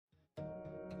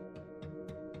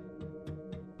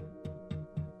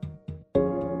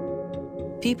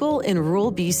People in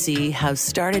rural BC have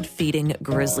started feeding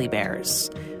grizzly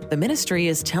bears. The ministry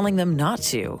is telling them not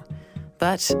to.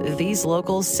 But these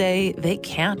locals say they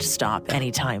can't stop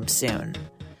anytime soon.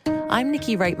 I'm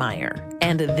Nikki Reitmeyer,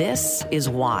 and this is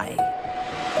why.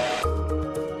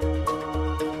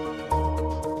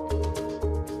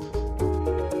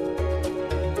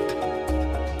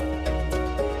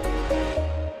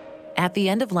 At the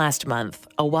end of last month,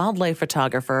 a wildlife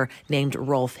photographer named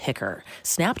Rolf Hicker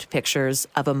snapped pictures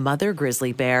of a mother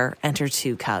grizzly bear and her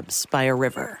 2 cubs by a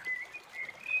river.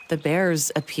 The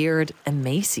bears appeared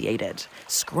emaciated,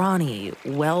 scrawny,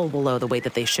 well below the weight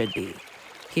that they should be.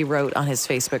 He wrote on his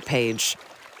Facebook page,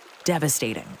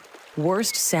 "Devastating.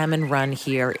 Worst salmon run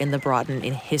here in the Broughton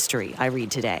in history, I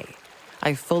read today.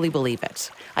 I fully believe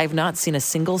it. I have not seen a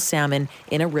single salmon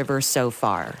in a river so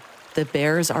far. The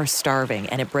bears are starving,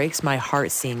 and it breaks my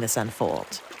heart seeing this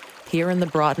unfold. Here in the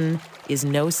Broughton is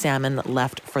no salmon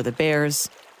left for the bears,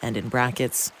 and in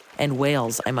brackets, and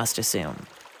whales, I must assume.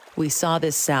 We saw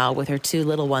this sow with her 2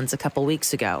 little ones a couple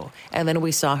weeks ago, and then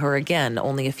we saw her again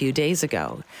only a few days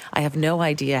ago. I have no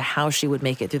idea how she would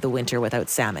make it through the winter without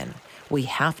salmon. We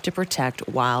have to protect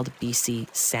wild BC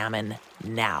salmon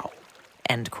now."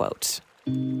 End quote.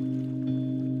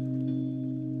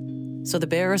 So the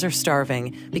bears are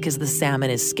starving because the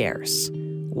salmon is scarce.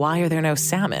 Why are there no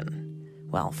salmon?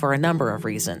 Well, for a number of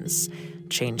reasons.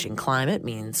 Changing climate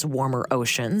means warmer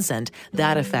oceans, and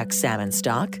that affects salmon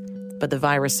stock. But the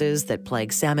viruses that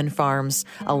plague salmon farms,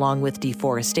 along with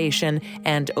deforestation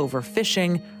and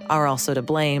overfishing, are also to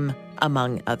blame,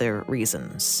 among other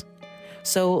reasons.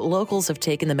 So locals have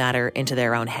taken the matter into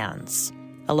their own hands.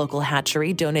 A local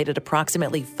hatchery donated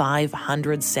approximately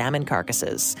 500 salmon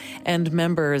carcasses, and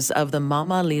members of the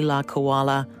Mama Lila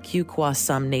Koala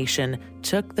Kewkwasam Nation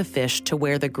took the fish to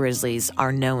where the grizzlies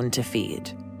are known to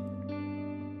feed.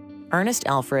 Ernest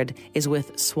Alfred is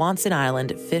with Swanson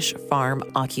Island Fish Farm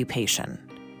Occupation.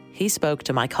 He spoke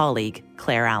to my colleague,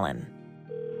 Claire Allen.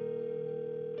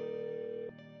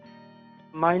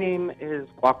 My name is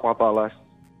Kwakwabalas.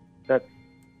 That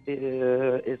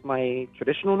is my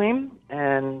traditional name,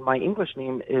 and my English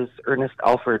name is Ernest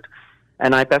Alfred,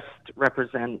 and I best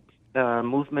represent the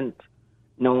movement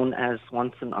known as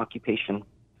Swanson Occupation.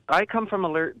 I come from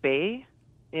Alert Bay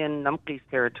in Numke's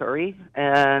territory,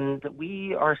 and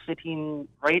we are sitting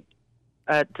right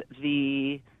at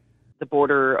the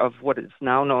border of what is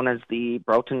now known as the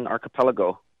Broughton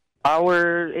Archipelago.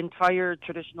 Our entire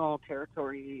traditional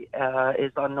territory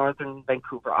is on northern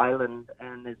Vancouver Island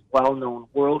and is well-known,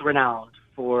 world-renowned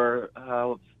for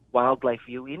wildlife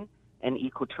viewing and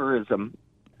ecotourism.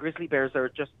 Grizzly bears are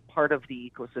just part of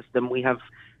the ecosystem. We have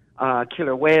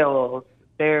killer whales,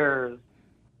 bears,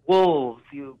 wolves,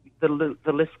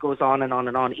 the list goes on and on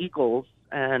and on, eagles,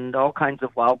 and all kinds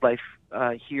of wildlife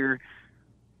here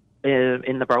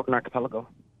in the Broughton Archipelago.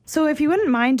 So if you wouldn't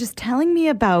mind just telling me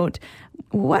about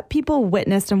what people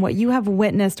witnessed and what you have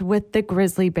witnessed with the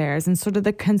grizzly bears and sort of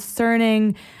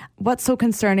what's so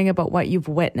concerning about what you've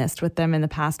witnessed with them in the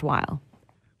past while?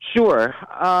 Sure.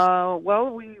 Well,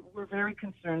 we're very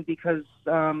concerned because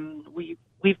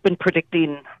we've been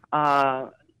predicting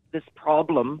this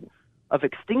problem of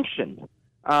extinction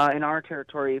in our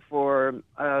territory for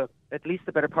at least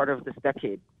the better part of this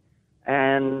decade.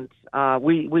 And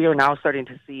we are now starting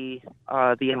to see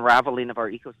the unraveling of our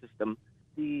ecosystem.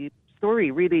 The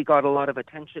story really got a lot of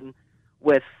attention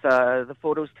with the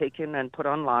photos taken and put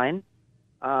online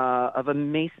of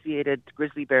emaciated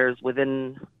grizzly bears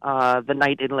within the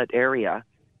Night Inlet area.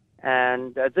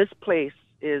 And this place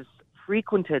is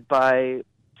frequented by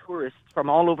tourists from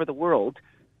all over the world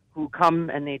who come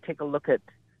and they take a look at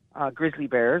grizzly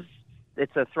bears.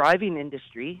 It's a thriving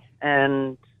industry,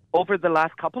 and over the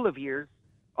last couple of years,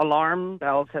 alarm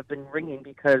bells have been ringing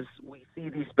because we see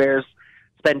these bears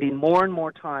spending more and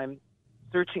more time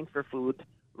searching for food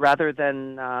rather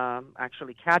than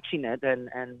actually catching it and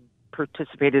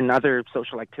participating in other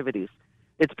social activities.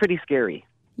 It's pretty scary.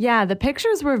 Yeah, the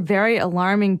pictures were very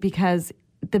alarming because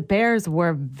the bears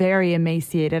were very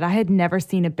emaciated. I had never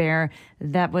seen a bear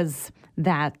that was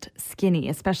that skinny,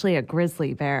 especially a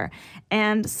grizzly bear.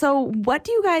 And so what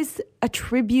do you guys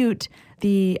attribute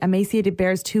the emaciated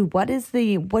bears to? What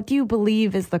do you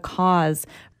believe is the cause?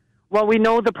 Well, we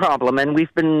know the problem, and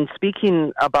we've been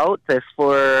speaking about this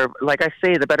for, like I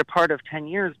say, the better part of 10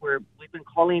 years, where we've been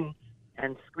calling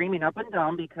and screaming up and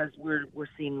down because we're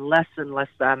seeing less and less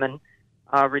salmon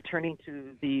returning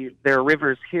to their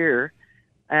rivers here.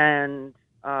 And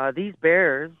these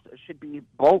bears should be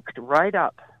bulked right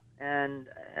up, and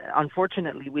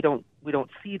unfortunately, we don't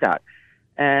see that.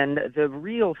 And the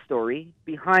real story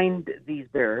behind these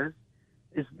bears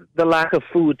is the lack of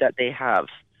food that they have.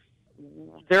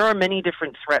 There are many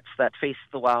different threats that face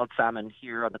the wild salmon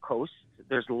here on the coast.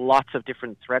 There's lots of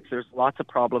different threats. There's lots of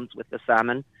problems with the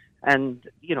salmon and,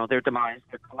 their demise,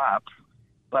 their collapse.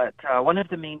 But one of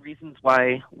the main reasons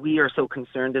why we are so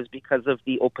concerned is because of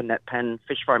the open net pen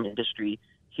fish farm industry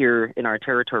here in our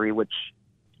territory, which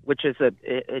is an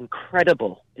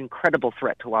incredible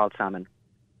threat to wild salmon.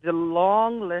 The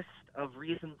long list of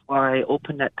reasons why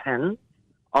open net pens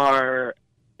are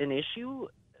an issue,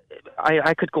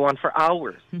 I could go on for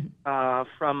hours,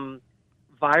 from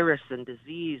virus and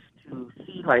disease to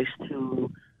sea lice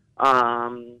to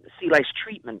sea lice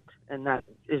treatment, and that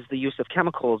is the use of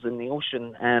chemicals in the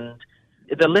ocean, and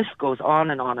the list goes on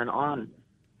and on and on.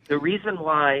 The reason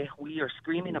why we are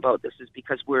screaming about this is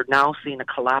because we're now seeing a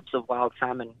collapse of wild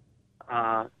salmon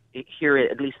here,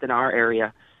 at least in our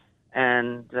area,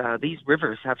 and these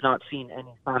rivers have not seen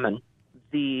any salmon.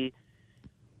 The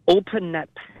open net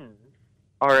pens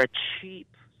are a cheap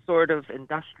sort of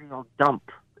industrial dump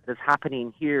that's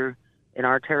happening here in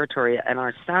our territory, and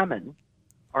our salmon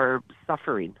are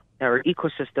suffering. Our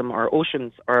ecosystem, our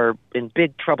oceans are in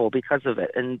big trouble because of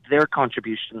it and their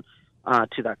contribution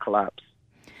to that collapse.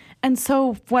 And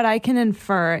so what I can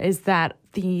infer is that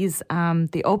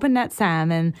the open net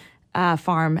salmon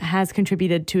farm has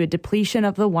contributed to a depletion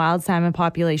of the wild salmon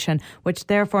population, which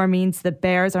therefore means the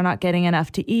bears are not getting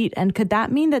enough to eat. And could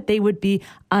that mean that they would be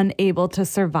unable to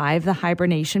survive the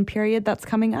hibernation period that's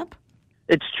coming up?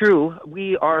 It's true.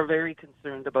 We are very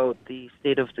concerned about the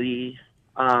state of the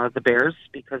bears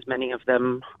because many of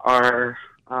them are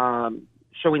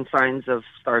showing signs of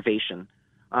starvation.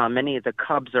 Many of the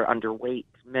cubs are underweight.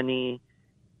 Many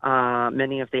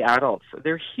of the adults,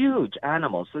 they're huge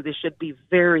animals, so they should be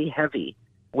very heavy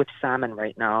with salmon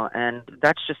right now, and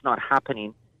that's just not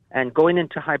happening. And going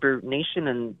into hibernation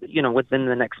and, within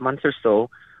the next month or so,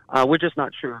 we're just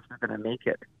not sure if they're going to make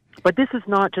it. But this is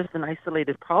not just an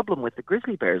isolated problem with the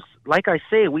grizzly bears. Like I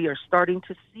say, we are starting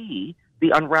to see the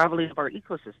unraveling of our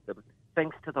ecosystem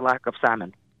thanks to the lack of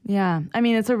salmon. Yeah, I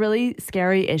mean, it's a really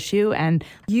scary issue, and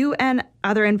you and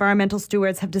other environmental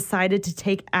stewards have decided to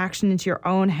take action into your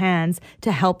own hands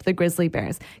to help the grizzly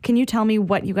bears. Can you tell me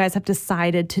what you guys have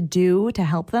decided to do to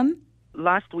help them?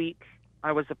 Last week,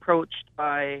 I was approached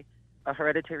by a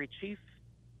hereditary chief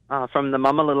from the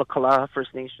Mamalilakala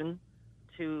First Nation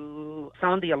to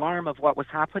sound the alarm of what was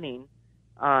happening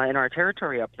in our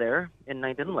territory up there in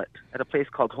Ninth Inlet at a place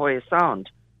called Hoya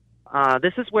Sound.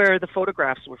 This is where the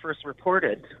photographs were first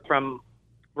reported from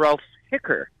Ralph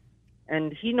Hicker,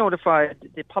 and he notified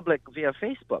the public via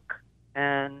Facebook.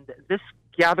 And this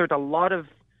gathered a lot of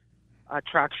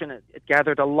traction. It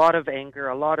gathered a lot of anger,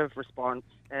 a lot of response,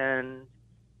 and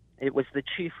it was the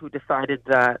chief who decided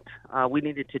that we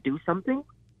needed to do something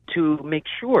to make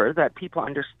sure that people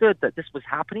understood that this was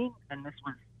happening and this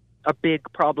was a big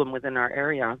problem within our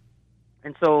area.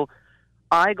 And so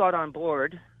I got on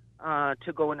board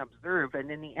to go and observe, and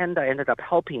in the end, I ended up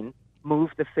helping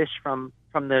move the fish from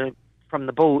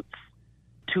the boats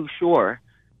to shore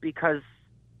because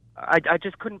I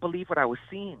just couldn't believe what I was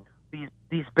seeing.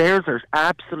 These bears are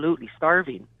absolutely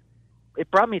starving.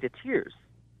 It brought me to tears.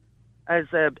 As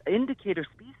an indicator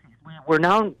species, we're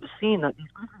now seeing that these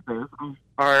grizzly bears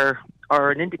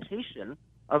are an indication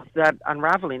of that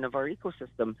unraveling of our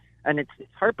ecosystem, and it's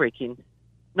heartbreaking.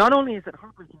 Not only is it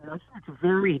heartbreaking, it's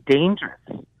very dangerous.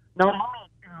 Not only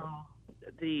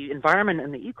to the environment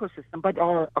and the ecosystem, but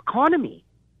our economy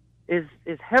is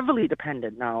heavily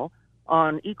dependent now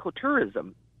on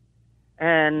ecotourism.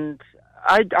 And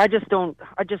I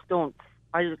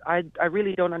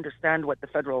really don't understand what the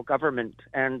federal government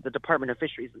and the Department of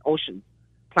Fisheries and Oceans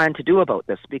plan to do about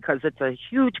this, because it's a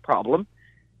huge problem.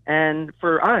 And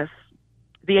for us,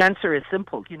 the answer is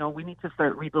simple. We need to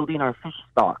start rebuilding our fish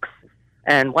stocks.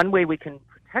 And one way we can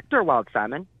protect our wild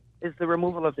salmon is the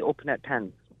removal of the open net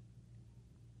pens.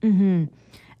 Mm-hmm.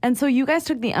 And so you guys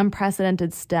took the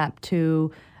unprecedented step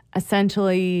to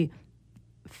essentially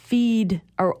feed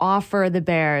or offer the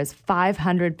bears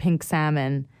 500 pink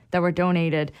salmon that were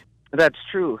donated. That's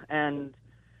true. And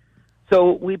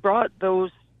so we brought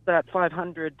that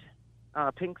 500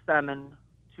 pink salmon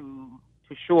to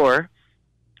shore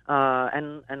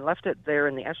and left it there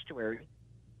in the estuary.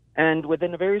 And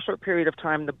within a very short period of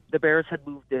time, the bears had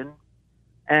moved in,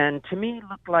 and to me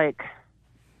looked like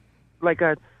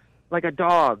a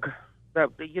dog that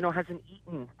hasn't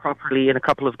eaten properly in a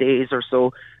couple of days or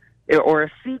so, or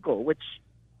a seagull which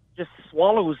just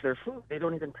swallows their food. They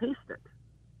don't even taste it.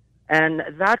 And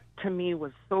that to me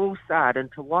was so sad.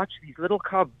 And to watch these little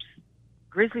cubs,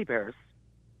 grizzly bears,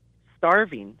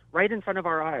 starving right in front of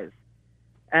our eyes.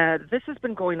 This has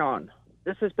been going on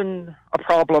This has been a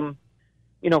problem,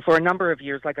 for a number of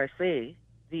years. Like I say,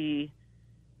 the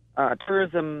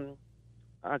tourism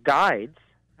guides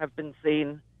have been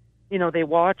saying, they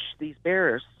watch these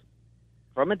bears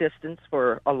from a distance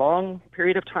for a long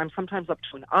period of time, sometimes up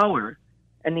to an hour,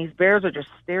 and these bears are just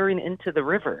staring into the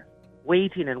river,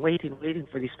 waiting and waiting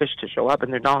for these fish to show up,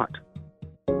 and they're not.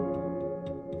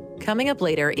 Coming up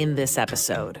later in this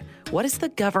episode, what has the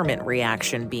government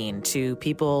reaction been to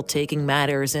people taking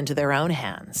matters into their own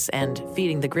hands and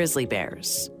feeding the grizzly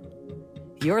bears?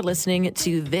 You're listening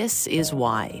to This Is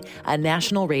Why, a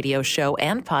national radio show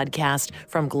and podcast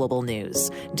from Global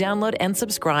News. Download and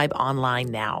subscribe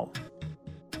online now.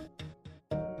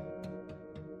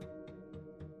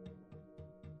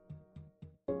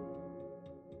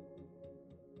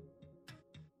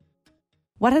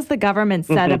 What has the government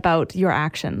said about your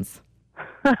actions?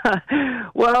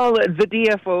 Well, the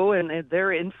DFO and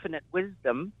their infinite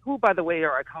wisdom, who, by the way,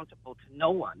 are accountable to no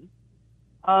one,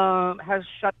 has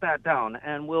shut that down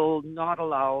and will not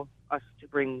allow us to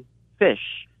bring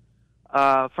fish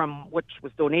from which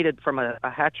was donated from a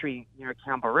hatchery near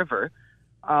Campbell River.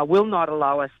 Will not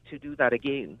allow us to do that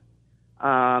again.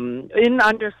 In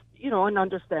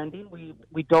understanding,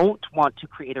 we don't want to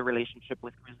create a relationship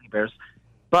with grizzly bears,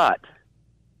 but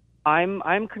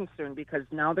I'm concerned because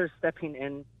now they're stepping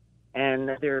in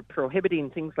and they're prohibiting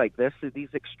things like this, these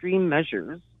extreme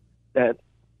measures that,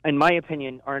 in my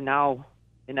opinion, are now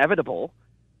inevitable.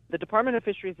 The Department of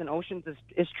Fisheries and Oceans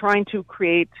is trying to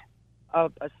create a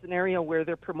scenario where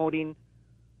they're promoting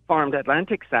farmed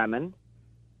Atlantic salmon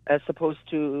as opposed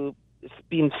to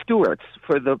being stewards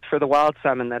for the wild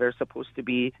salmon that are supposed to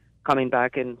be coming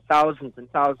back in thousands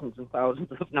and thousands and thousands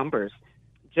of numbers.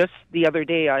 Just the other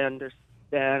day, I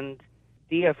understand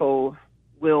DFO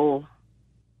will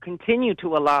continue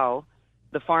to allow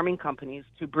the farming companies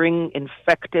to bring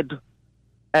infected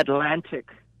Atlantic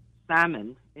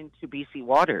salmon into BC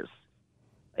waters,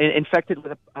 infected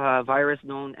with a virus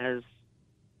known as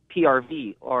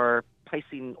PRV, or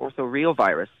Piscine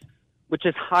orthoreovirus, which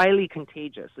is highly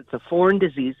contagious. It's a foreign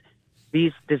disease.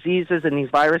 These diseases and these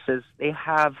viruses, they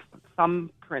have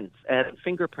thumbprints and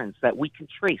fingerprints that we can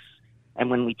trace. And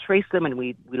when we trace them and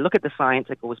we look at the science,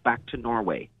 it goes back to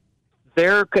Norway.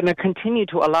 They're going to continue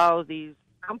to allow these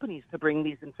companies to bring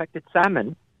these infected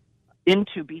salmon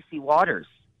into BC waters.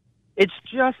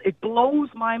 It blows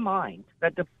my mind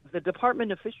that the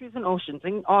Department of Fisheries and Oceans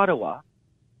in Ottawa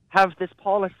have this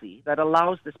policy that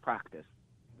allows this practice.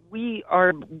 We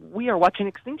are watching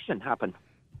extinction happen.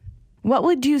 What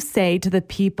would you say to the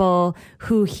people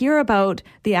who hear about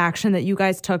the action that you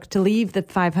guys took to leave the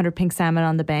 500 pink salmon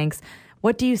on the banks?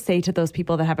 What do you say to those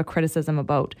people that have a criticism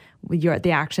about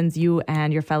the actions you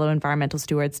and your fellow environmental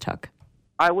stewards took?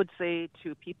 I would say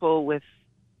to people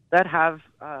that have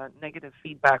negative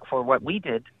feedback for what we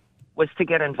did was to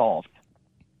get involved.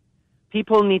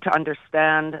 People need to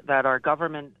understand that our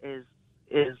government is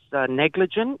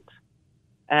negligent,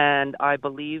 and I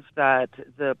believe that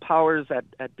the powers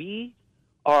at B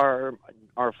are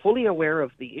fully aware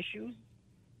of the issues,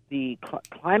 the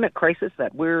climate crisis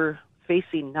that we're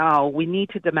facing now. We need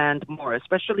to demand more,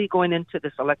 especially going into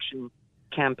this election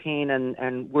campaign,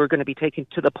 and we're going to be taken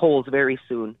to the polls very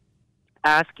soon.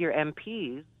 Ask your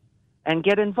MPs and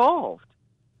get involved,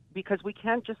 because we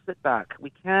can't just sit back.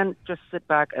 We can't just sit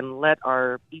back and let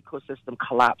our ecosystem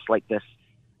collapse like this.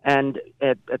 And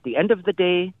at the end of the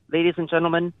day, ladies and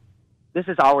gentlemen, this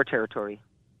is our territory.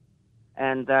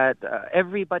 And that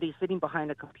everybody sitting behind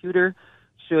a computer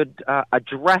should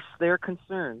address their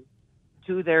concerns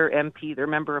to their MP, their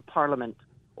member of parliament,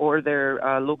 or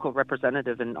their local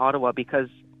representative in Ottawa, because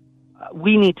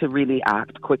we need to really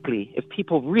act quickly. If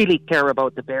people really care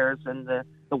about the bears and the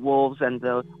wolves and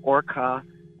the orca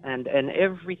and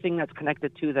everything that's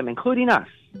connected to them, including us,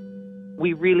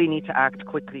 we really need to act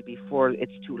quickly before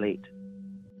it's too late.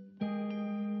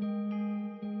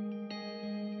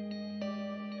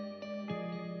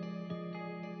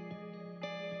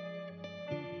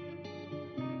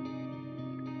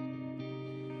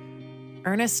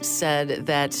 Ernest said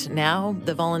that now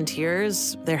the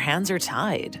volunteers, their hands are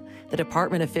tied. The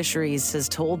Department of Fisheries has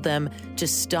told them to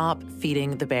stop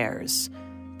feeding the bears,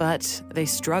 but they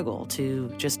struggle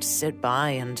to just sit by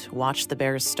and watch the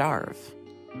bears starve.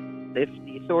 If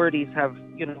the authorities have,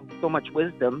 so much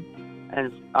wisdom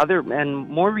and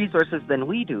more resources than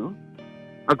we do,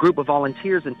 a group of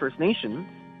volunteers and First Nations,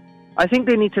 I think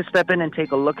they need to step in and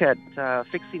take a look at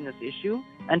fixing this issue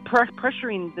and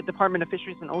pressuring the Department of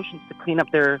Fisheries and Oceans to clean up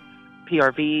their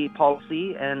PRV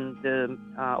policy and the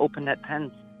open net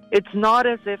pens. It's not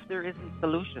as if there isn't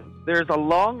solutions. There's a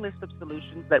long list of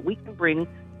solutions that we can bring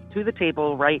to the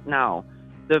table right now.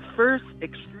 The first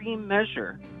extreme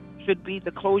measure should be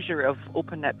the closure of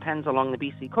open net pens along the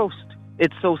BC coast.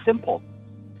 It's so simple.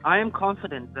 I am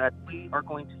confident that we are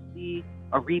going to see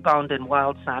a rebound in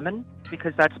wild salmon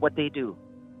because that's what they do.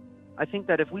 I think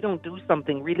that if we don't do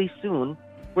something really soon,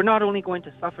 we're not only going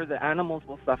to suffer, the animals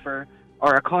will suffer,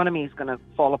 our economy is going to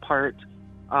fall apart.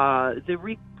 The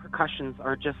repercussions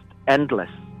are just endless.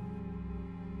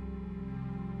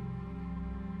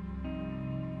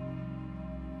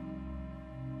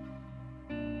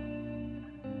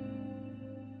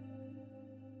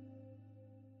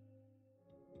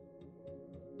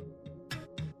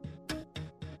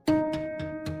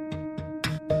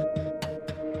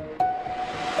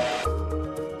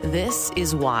 This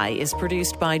Is Why is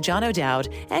produced by John O'Dowd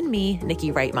and me,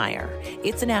 Nikki Reitmeyer.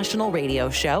 It's a national radio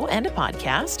show and a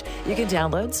podcast. You can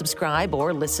download, subscribe,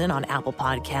 or listen on Apple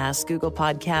Podcasts, Google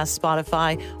Podcasts,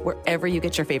 Spotify, wherever you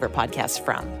get your favorite podcasts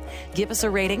from. Give us a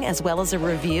rating as well as a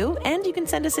review, and you can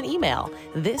send us an email.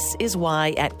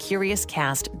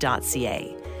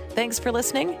 thisiswhy@curiouscast.ca. Thanks for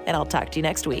listening, and I'll talk to you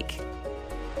next week.